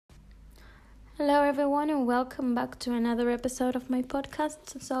Hello, everyone, and welcome back to another episode of my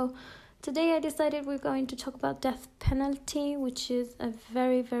podcast. So, today I decided we're going to talk about death penalty, which is a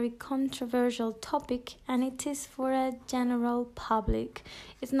very, very controversial topic, and it is for a general public.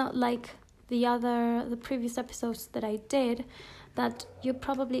 It's not like the previous episodes that I did, that you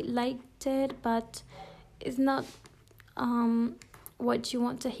probably liked it, but it's not what you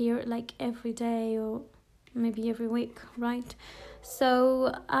want to hear like every day or maybe every week, right?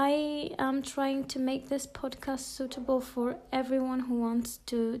 So I am trying to make this podcast suitable for everyone who wants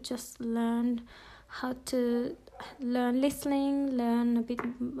to just learn how to learn listening, learn a bit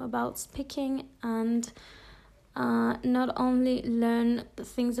about speaking, and not only learn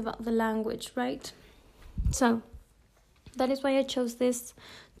things about the language, right? So that is why I chose this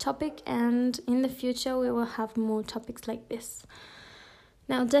topic, and in the future we will have more topics like this.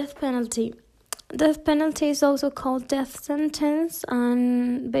 Now, death penalty. Death penalty is also called death sentence,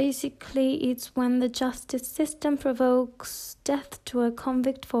 and basically it's when the justice system provokes death to a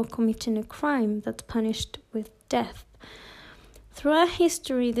convict for committing a crime that's punished with death. Throughout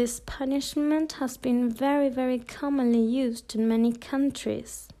history, this punishment has been very, very commonly used in many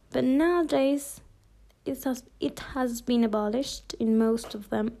countries, but nowadays it has been abolished in most of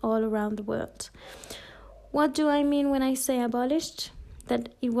them all around the world. What do I mean when I say abolished? That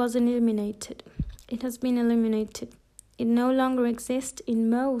it was eliminated. It has been eliminated. It no longer exists in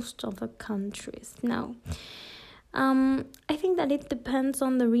most of the countries now. I think that it depends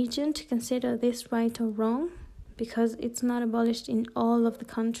on the region to consider this right or wrong, because it's not abolished in all of the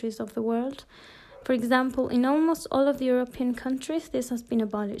countries of the world. For example, in almost all of the European countries, this has been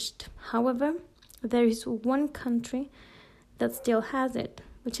abolished. However, there is one country that still has it,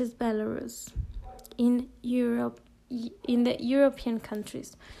 which is Belarus, in Europe, in the European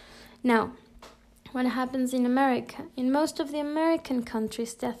countries. Now, what happens in America? In most of the American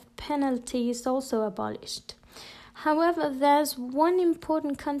countries, death penalty is also abolished. However, there's one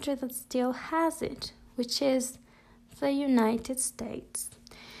important country that still has it, which is the United States.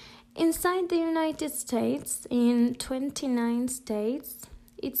 Inside the United States, in 29 states,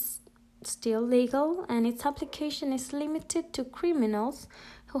 it's still legal, and its application is limited to criminals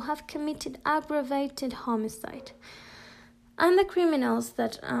who have committed aggravated homicide. And the criminals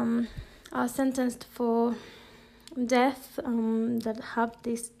that are sentenced for death, that have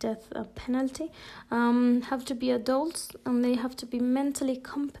this death penalty, have to be adults, and they have to be mentally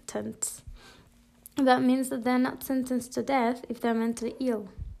competent. That means that they're not sentenced to death if they're mentally ill.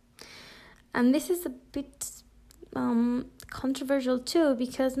 And this is a bit controversial too,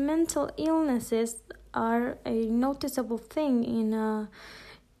 because mental illnesses are a noticeable thing in a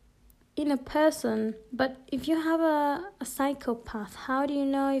person. But if you have a psychopath, how do you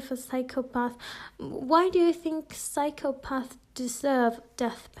know if a psychopath... Why do you think psychopaths deserve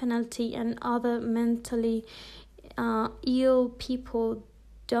death penalty and other mentally ill people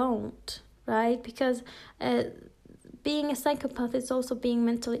don't, right? Because being a psychopath is also being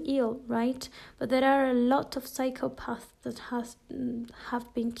mentally ill, right? But there are a lot of psychopaths that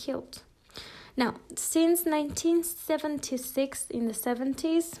have been killed. Now, since 1976, in the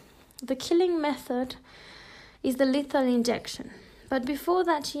 70s, the killing method is the lethal injection. But before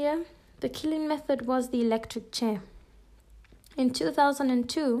that year, the killing method was the electric chair. In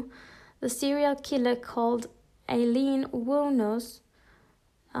 2002, the serial killer called Aileen Wuornos,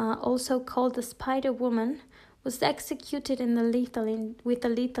 also called the Spider Woman, was executed with a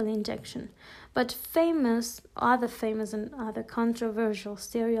lethal injection. But other famous and other controversial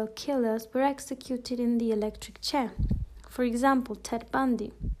serial killers were executed in the electric chair. For example, Ted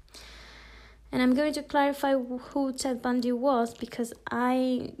Bundy. And I'm going to clarify who Ted Bundy was, because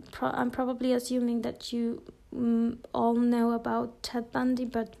I'm probably assuming that you all know about Ted Bundy,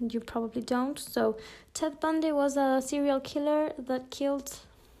 but you probably don't. So Ted Bundy was a serial killer that killed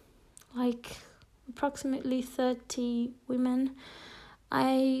like approximately 30 women.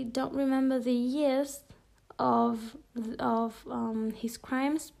 I don't remember the years of his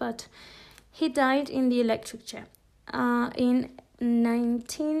crimes, but he died in the electric chair in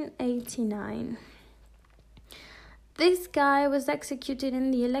 1989. This guy was executed in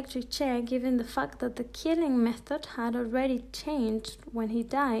the electric chair, given the fact that the killing method had already changed when he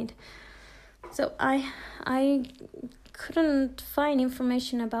died. So I couldn't find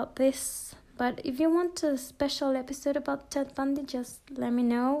information about this, but if you want a special episode about Ted Bundy, just let me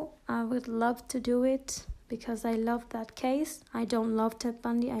know. I would love to do it, because I love that case. I don't love Ted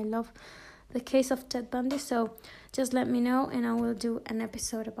Bundy, I love the case of Ted Bundy, so just let me know and I will do an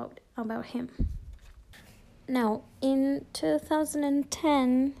episode about him. Now, in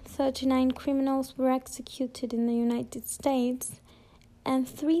 2010, 39 criminals were executed in the United States, and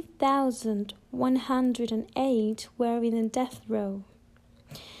 3,108 were in a death row.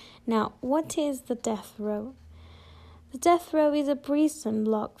 Now, what is the death row? The death row is a prison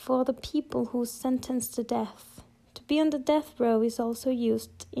block for the people who are sentenced to death. To be on the death row is also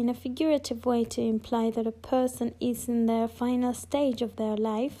used in a figurative way to imply that a person is in their final stage of their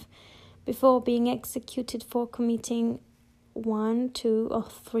life before being executed for committing 1, 2, or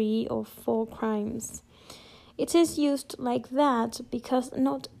 3, or 4 crimes. It is used like that because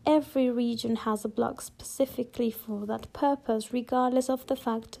not every region has a block specifically for that purpose, regardless of the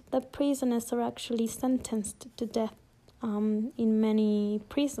fact that prisoners are actually sentenced to death in many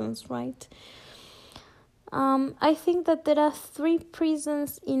prisons, right? I think that there are 3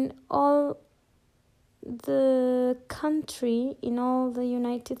 prisons in all the country, in all the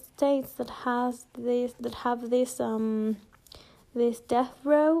United States, that have this death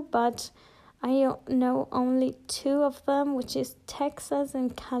row, but I know only 2 of them, which is Texas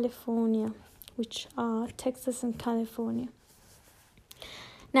and California,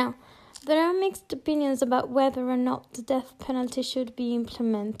 Now, there are mixed opinions about whether or not the death penalty should be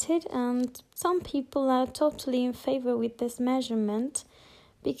implemented, and some people are totally in favor with this measurement,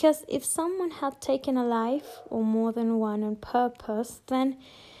 because if someone had taken a life, or more than one on purpose, then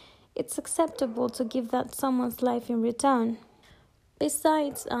it's acceptable to give that someone's life in return.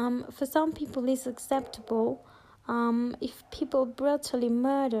 Besides, for some people it's acceptable if people brutally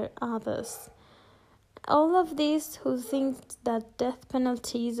murder others. All of these who think that death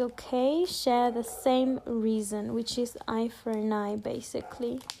penalty is okay share the same reason, which is eye for an eye,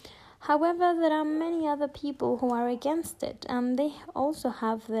 basically. However, there are many other people who are against it, and they also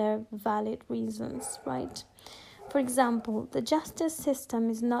have their valid reasons, right? For example, the justice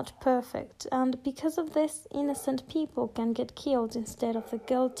system is not perfect, and because of this, innocent people can get killed instead of the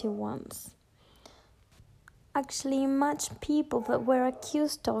guilty ones. Actually, much people that were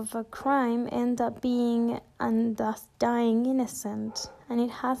accused of a crime end up being and thus dying innocent, and it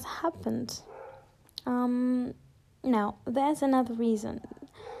has happened. Now, there's another reason.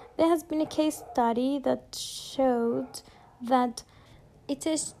 There has been a case study that showed that it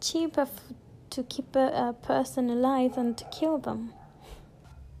is cheaper to keep a person alive than to kill them,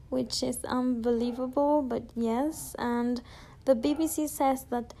 which is unbelievable, but yes. And the BBC says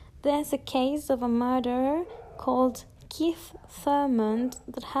that there's a case of a murderer called Keith Thurmond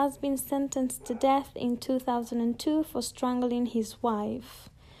that has been sentenced to death in 2002 for strangling his wife.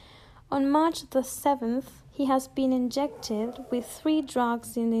 On March the 7th, he has been injected with 3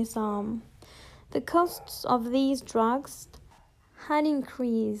 drugs in his arm. The costs of these drugs had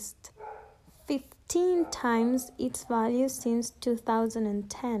increased 15 times its value since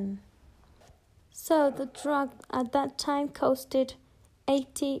 2010. So the drug at that time costed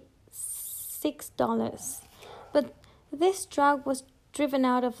 $86. But this drug was driven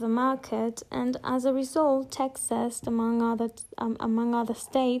out of the market, and as a result, Texas, among other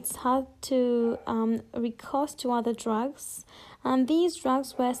states, had to recourse to other drugs, and these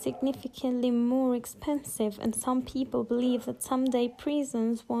drugs were significantly more expensive, and some people believe that someday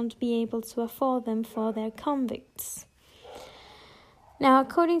prisons won't be able to afford them for their convicts. Now,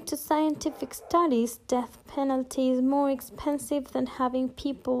 according to scientific studies, death penalty is more expensive than having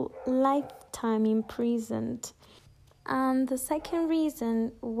people lifetime imprisoned. And the second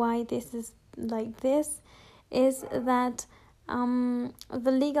reason why this is like this is that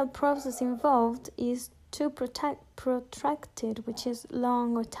the legal process involved is too protracted, which is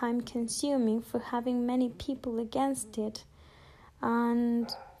long or time-consuming for having many people against it.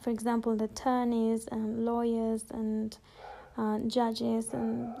 And, for example, the attorneys and lawyers and judges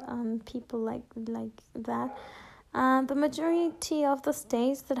and people like that. The majority of the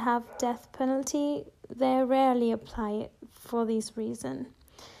states that have death penalty, they rarely apply it for this reason.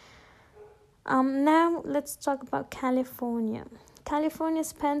 Now let's talk about California. California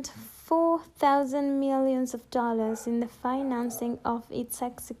spent $4,000 million in the financing of its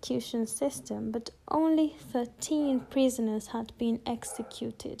execution system, but only 13 prisoners had been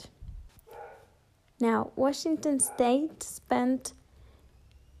executed. Now, Washington State spent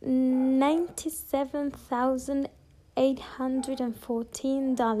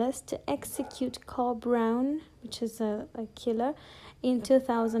 $97,814 to execute Carl Brown, which is a killer, in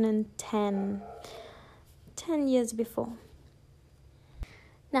 2010, 10 years before.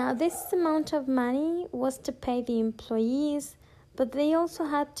 Now, this amount of money was to pay the employees, but they also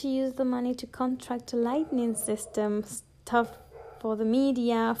had to use the money to contract a lighting system, stuff for the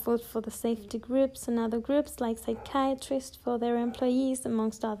media, for the safety groups and other groups like psychiatrists for their employees,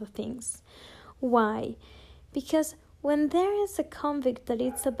 amongst other things. Why? Because when there is a convict that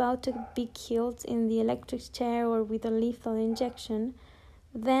is about to be killed in the electric chair or with a lethal injection,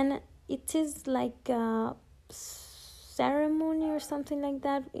 then it is like a ceremony or something like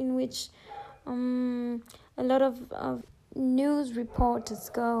that, in which a lot of news reporters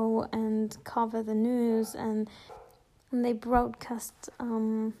go and cover the news, and they broadcast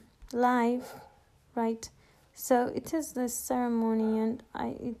live, right? So it is this ceremony, and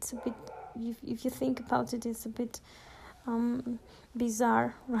it's a bit, if you think about it, it's a bit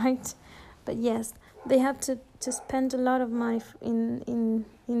bizarre, right? But yes, they have to spend a lot of money in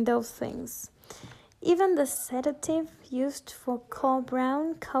those things. Even the sedative used for Cole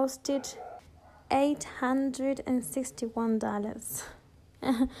Brown costed $861.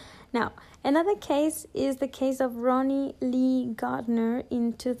 Now, another case is the case of Ronnie Lee Gardner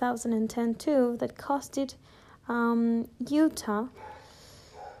in 2010 too, that costed Utah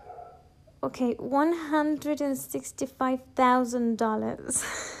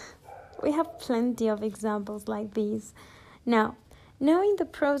 $165,000. We have plenty of examples like these. Now, knowing the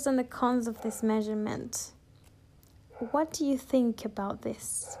pros and the cons of this measurement, what do you think about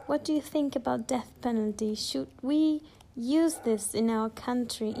this? What do you think about death penalty? Should we use this in our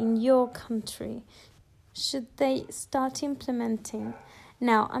country, in your country? Should they start implementing?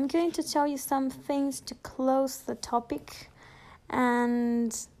 Now, I'm going to tell you some things to close the topic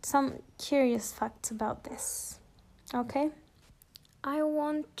and some curious facts about this. Okay? I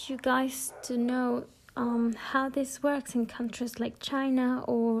want you guys to know how this works in countries like China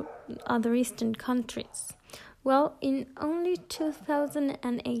or other Eastern countries. Well, in only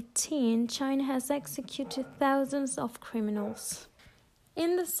 2018, China has executed thousands of criminals.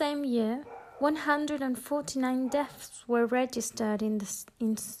 In the same year, 149 deaths were registered in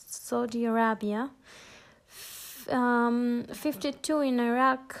Saudi Arabia, 52 in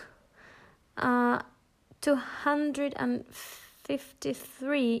Iraq,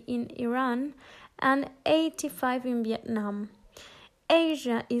 253 in Iran, and 85 in Vietnam.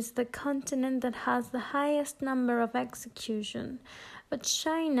 Asia is the continent that has the highest number of execution, but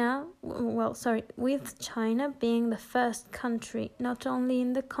with China being the first country, not only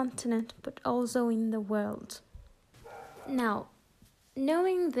in the continent, but also in the world. Now,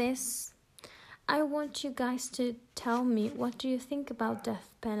 knowing this, I want you guys to tell me, what do you think about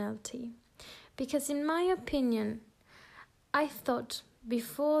death penalty? Because in my opinion, I thought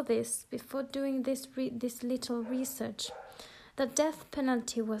before doing this little research, that death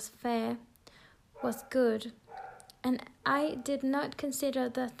penalty was fair, was good, and I did not consider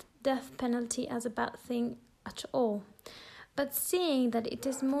that death penalty as a bad thing at all. But seeing that it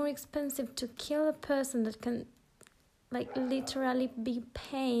is more expensive to kill a person that can literally be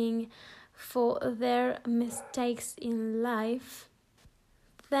paying for their mistakes in life,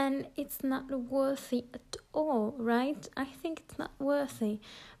 then it's not worthy at all, right? I think it's not worthy.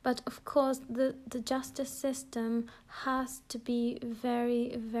 But of course, the justice system has to be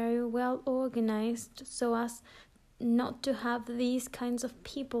very, very well organized so as not to have these kinds of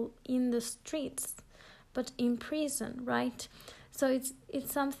people in the streets, but in prison, right? So it's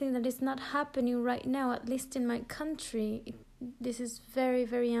something that is not happening right now, at least in my country. This is very,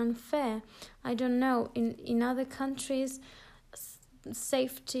 very unfair. I don't know, in other countries,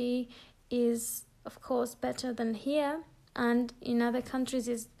 safety is of course better than here, and in other countries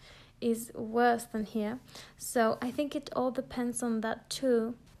is worse than here. So I think it all depends on that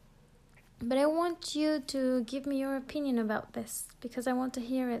too. But I want you to give me your opinion about this, because I want to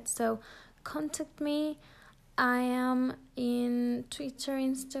hear it. So contact me. I am in Twitter,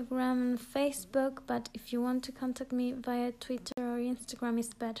 Instagram, and Facebook, but if you want to contact me via Twitter or Instagram,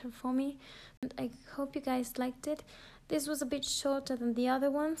 is better for me. And I hope you guys liked it. This was a bit shorter than the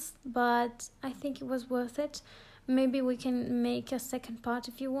other ones, but I think it was worth it. Maybe we can make a second part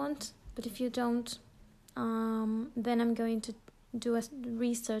if you want, but if you don't, then I'm going to do a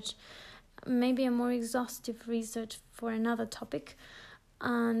research, maybe a more exhaustive research for another topic,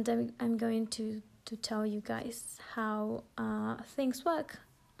 and I'm going to tell you guys how things work,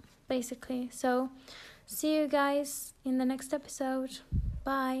 basically. So see you guys in the next episode.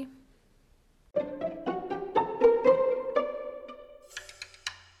 Bye.